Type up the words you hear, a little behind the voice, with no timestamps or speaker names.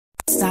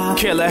stop.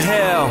 Killer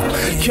hell,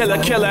 killer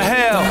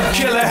hell,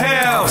 killer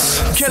hells,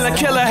 killer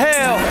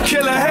hell,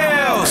 killer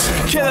hells,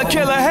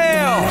 killer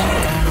hell.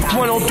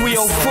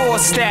 10304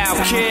 style,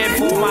 kid,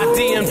 for my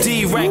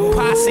DMD rank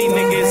posse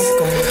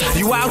niggas.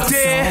 You out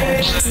there?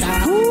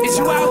 Is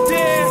you out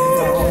there?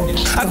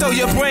 I throw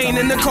your brain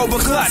in the cobra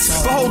clutch.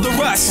 Behold the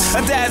rush,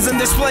 a dazzling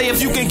display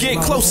if you can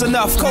get close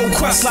enough. Cold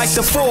crust like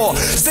the 4,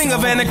 sting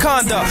of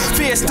anaconda.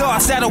 Fierce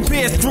darts that'll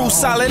pierce through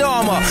solid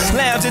armor.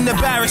 Lounge in the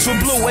barracks with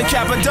Blue and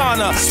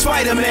Capadonna.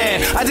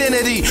 Spider-Man,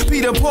 identity,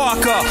 Peter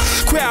Parker.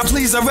 Crowd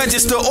pleaser,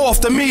 register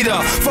off the meter.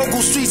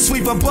 Vocal street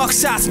sweeper,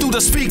 buckshots through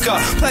the speaker.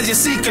 Pleasure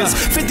seekers,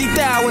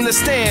 50,000 in the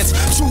stands.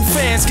 True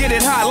fans get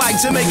it hot like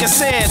Jamaica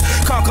sand.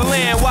 Conquer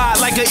land wide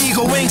like an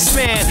eagle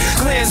wingspan.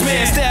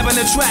 Clansman stabbing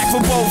the track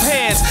with both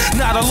hands.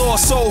 Not a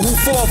lost soul who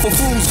fall for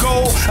fool's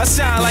gold. I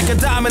shine like a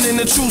diamond in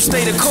the true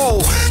state of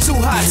cold. Too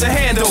hot to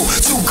handle,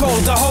 too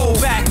cold to hold.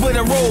 Back with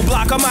a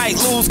roadblock, I might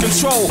lose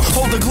control.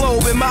 Hold the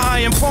globe in my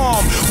iron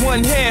palm.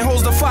 One hand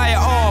holds the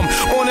firearm.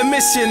 On a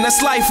mission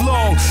that's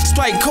lifelong.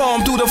 Strike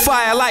calm through the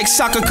fire like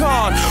Shaka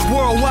Khan.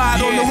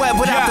 Worldwide on the web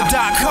without the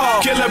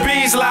 .com. Killer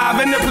bees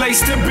live in the place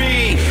to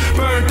be.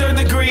 Burn 3rd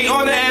degree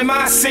on the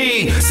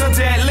MIC. So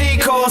deadly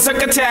cause a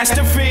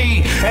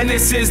catastrophe. And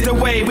this is the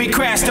way we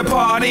crash the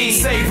party.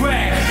 Say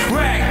wreck,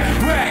 wreck,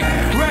 wreck,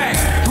 wreck,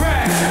 wreck,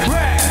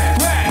 wreck,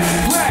 wreck,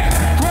 wreck,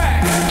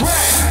 wreck, wreck,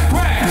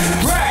 wreck,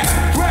 wreck,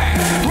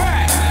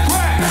 wreck,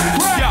 wreck,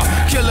 wreck. Yo,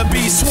 killer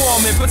bees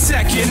swarming,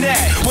 protect your neck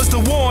was the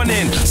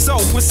warning. So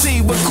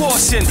proceed with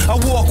caution. I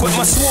walk with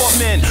my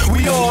swordmen.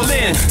 We all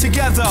in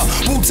together.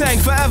 Wu-Tang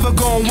forever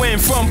gon' win.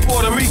 From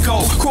Puerto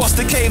Rico, cross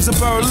the caves of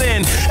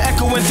Berlin,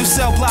 echoing through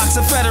cell blocks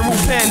of federal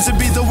pens. To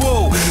be the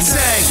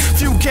Wu-Tang.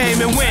 Few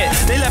came and went.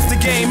 They left the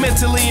game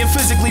mentally and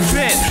physically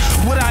bent.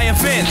 What I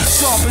invent,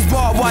 sharp as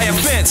barbed wire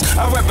fence.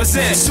 I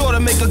represent, sure to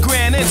make a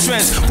grand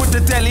entrance with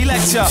the deadly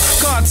lecture.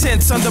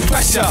 Contents under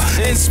pressure.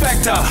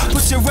 Inspectah,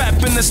 put your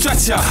rep in the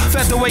stretcher.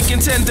 Featherweight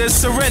contenders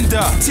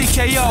surrender.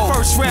 TKO,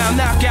 first round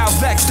knockout,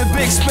 vex the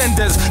big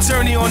spenders.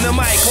 Journey on the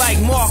mic like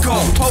Marco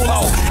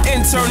Polo.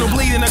 Internal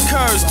bleeding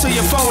occurs to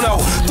your photo.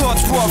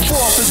 Thoughts brought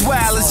forth as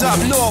wild as up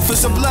north.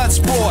 It's a blood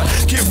sport.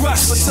 Get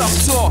rushed for tough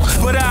talk,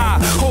 but I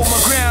hold my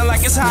ground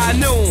like it's high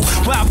noon.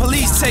 While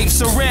police tapes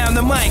surround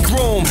the mic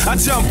room, I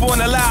jump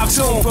on a live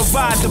tune,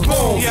 provide the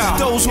boom.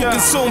 Those who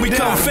consume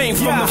become faint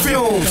from the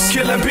fumes.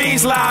 Killer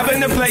bees live in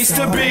the place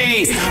to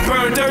be.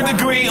 Burn 3rd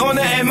degree on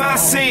the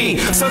MIC.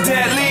 So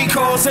deadly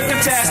cause a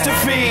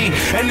catastrophe.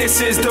 And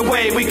this is the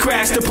way we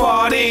crash the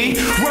party.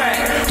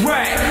 Wreck,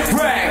 wreck,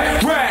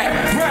 wreck,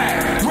 wreck,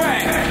 wreck,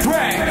 wreck,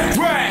 wreck,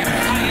 wreck.